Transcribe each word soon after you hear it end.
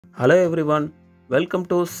Hello everyone, welcome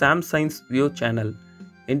to Sam Science View channel.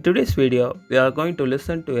 In today's video, we are going to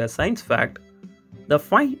listen to a science fact, the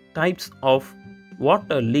 5 types of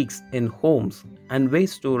water leaks in homes and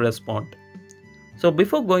ways to respond. So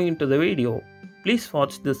before going into the video, please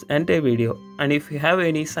watch this entire video, and if you have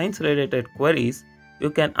any science related queries, you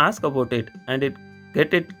can ask about it and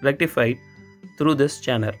get it rectified through this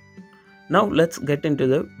channel. Now let's get into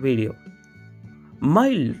the video.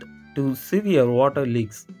 Mild to severe water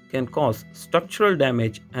leaks can cause structural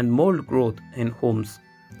damage and mold growth in homes.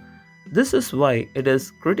 This is why it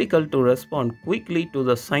is critical to respond quickly to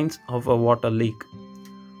the signs of a water leak.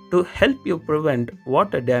 To help you prevent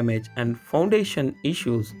water damage and foundation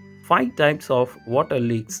issues, 5 types of water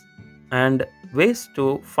leaks and ways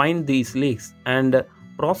to find these leaks and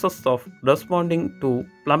process of responding to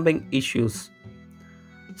plumbing issues.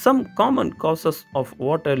 Some common causes of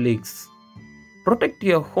water leaks. Protect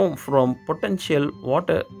your home from potential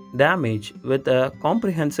water damage with a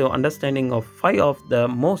comprehensive understanding of 5 of the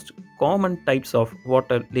most common types of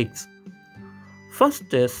water leaks.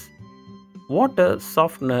 First is water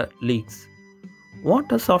softener leaks.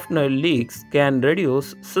 Water softener leaks can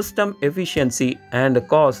reduce system efficiency and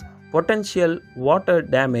cause potential water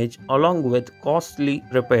damage along with costly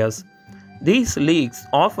repairs. These leaks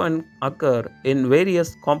often occur in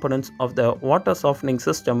various components of the water softening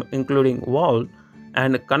system, including valve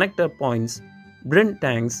and connector points, brim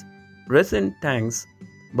tanks, resin tanks,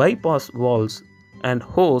 bypass valves, and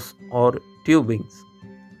hose or tubings.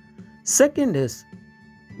 Second is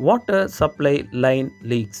water supply line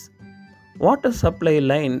leaks. Water supply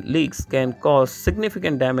line leaks can cause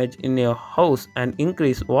significant damage in your house and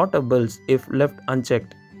increase water bills if left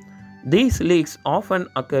unchecked. These leaks often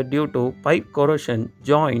occur due to pipe corrosion,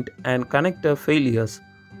 joint and connector failures,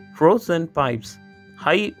 frozen pipes,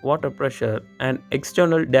 high water pressure, and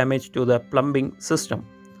external damage to the plumbing system.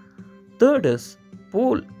 Third is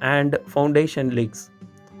pool and foundation leaks.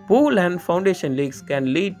 Pool and foundation leaks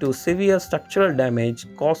can lead to severe structural damage,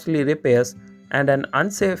 costly repairs, and an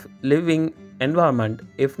unsafe living environment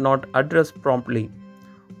if not addressed promptly.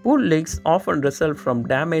 Pool leaks often result from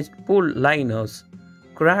damaged pool liners,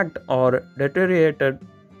 cracked or deteriorated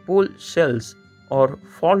pool shells, or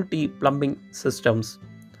faulty plumbing systems.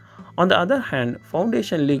 On the other hand,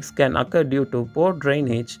 foundation leaks can occur due to poor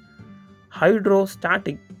drainage,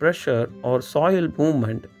 hydrostatic pressure, or soil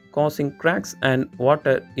movement, causing cracks and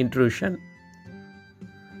water intrusion.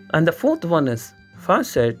 And the fourth one is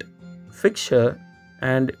faucet, fixture,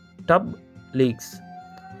 and tub leaks.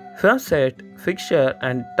 Faucet, fixture,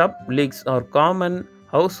 and tub leaks are common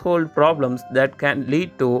household problems that can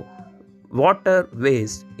lead to water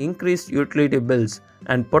waste, increased utility bills,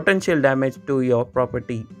 and potential damage to your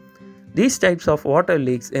property. These types of water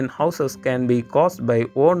leaks in houses can be caused by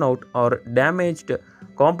worn out or damaged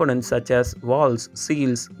components such as valves,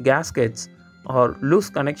 seals, gaskets, or loose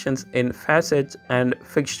connections in faucets and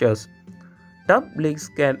fixtures. Tub leaks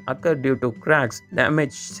can occur due to cracks,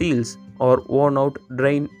 damaged seals, or worn out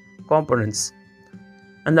drain components.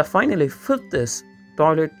 And finally, fifth is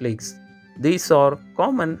toilet leaks. These are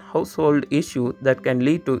common household issues that can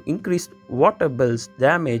lead to increased water bills,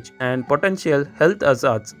 damage, and potential health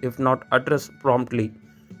hazards if not addressed promptly.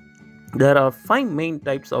 There are 5 main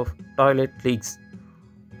types of toilet leaks: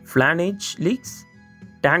 flanage leaks,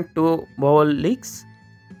 tank to bowl leaks,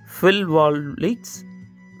 fill valve leaks,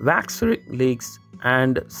 wax rig leaks,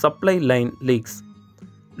 and supply line leaks.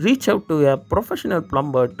 Reach out to a professional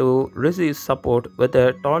plumber to receive support with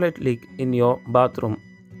a toilet leak in your bathroom.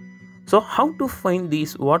 So, how to find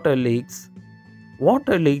these water leaks?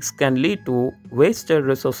 Water leaks can lead to wasted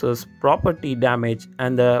resources, property damage,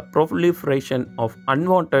 and the proliferation of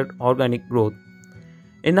unwanted organic growth.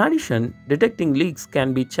 In addition, detecting leaks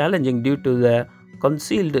can be challenging due to the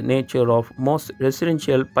concealed nature of most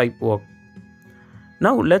residential pipework.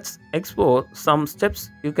 Now, let's explore some steps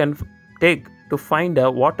you can take to find a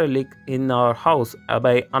water leak in our house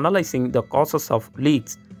by analyzing the causes of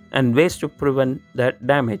leaks and ways to prevent that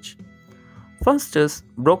damage. First is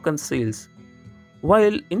broken seals.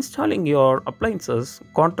 While installing your appliances,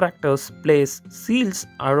 contractors place seals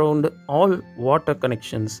around all water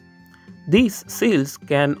connections. These seals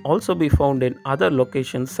can also be found in other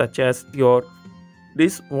locations such as your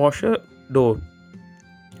dishwasher door.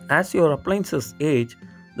 As your appliances age,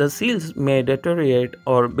 the seals may deteriorate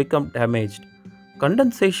or become damaged.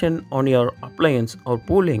 Condensation on your appliance or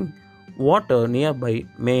pooling water nearby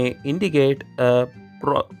may indicate a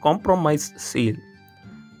compromised seal.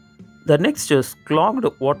 The next is clogged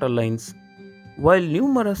water lines. While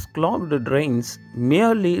numerous clogged drains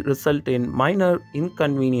merely result in minor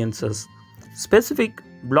inconveniences, specific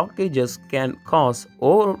blockages can cause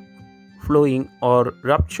overflowing or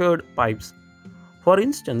ruptured pipes. For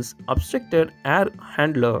instance, obstructed air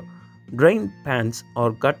handler, drain pans,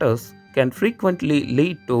 or gutters can frequently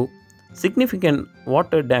lead to significant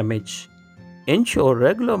water damage. Ensure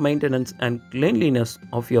regular maintenance and cleanliness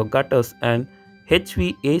of your gutters and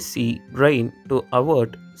HVAC drain to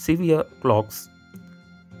avoid severe clogs.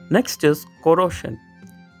 Next is corrosion.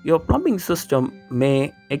 Your plumbing system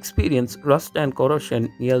may experience rust and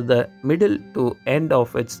corrosion near the middle to end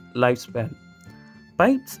of its lifespan.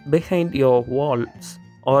 Pipes behind your walls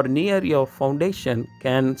or near your foundation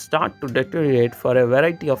can start to deteriorate for a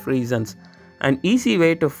variety of reasons. An easy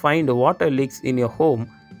way to find water leaks in your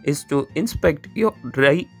home is to inspect your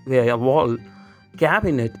dry wall,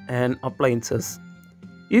 cabinet, and appliances.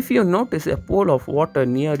 If you notice a pool of water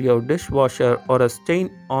near your dishwasher or a stain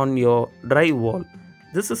on your dry wall,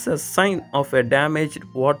 this is a sign of a damaged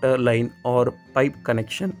water line or pipe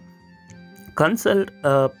connection. Consult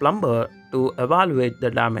a plumber to evaluate the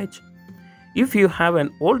damage. If you have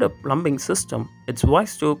an older plumbing system, it's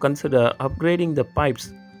wise to consider upgrading the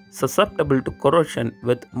pipes susceptible to corrosion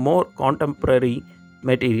with more contemporary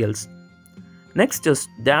materials. Next is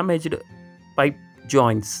damaged pipe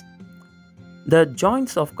joints. The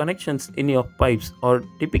joints of connections in your pipes are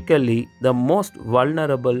typically the most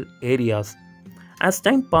vulnerable areas. As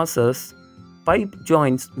time passes, pipe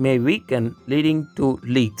joints may weaken, leading to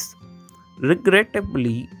leaks.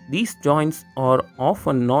 Regrettably, these joints are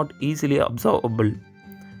often not easily absorbable.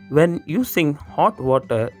 When using hot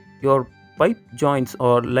water, your pipe joints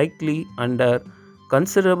are likely under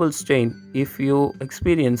considerable strain if you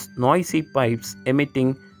experience noisy pipes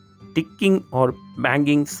emitting ticking or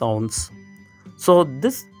banging sounds. So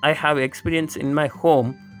this I have experienced in my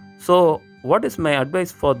home. So what is my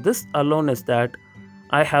advice for this alone is that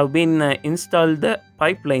I have been installed the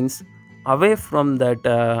pipelines away from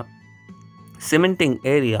that cementing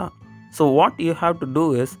area. So what you have to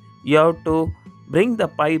do is you have to bring the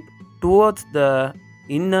pipe towards the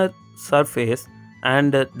inner surface,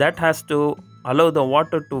 and that has to allow the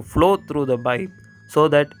water to flow through the pipe so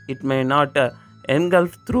that it may not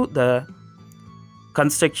engulf through the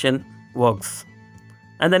construction works.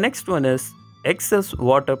 And the next one is excess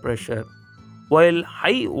water pressure. While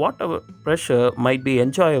high water pressure might be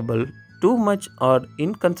enjoyable, too much or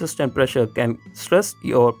inconsistent pressure can stress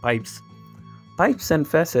your pipes. Pipes and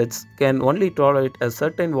faucets can only tolerate a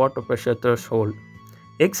certain water pressure threshold.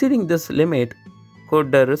 Exceeding this limit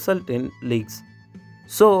could result in leaks.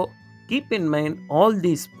 So, keep in mind all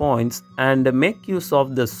these points and make use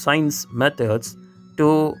of the science methods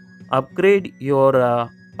to upgrade your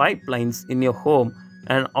pipelines in your home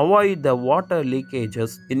and avoid the water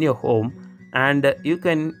leakages in your home. And you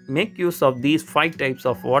can make use of these 5 types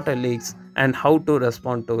of water leaks and how to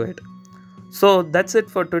respond to it. So that's it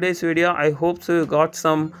for today's video. I hope so you got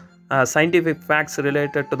some scientific facts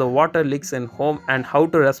related to the water leaks in home and how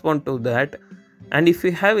to respond to that. And if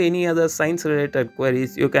you have any other science related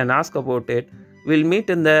queries, you can ask about it. We'll meet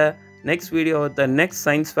in the next video with the next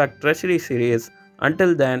science fact treasury series.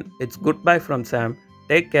 Until then, it's goodbye from Sam.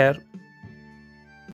 Take care.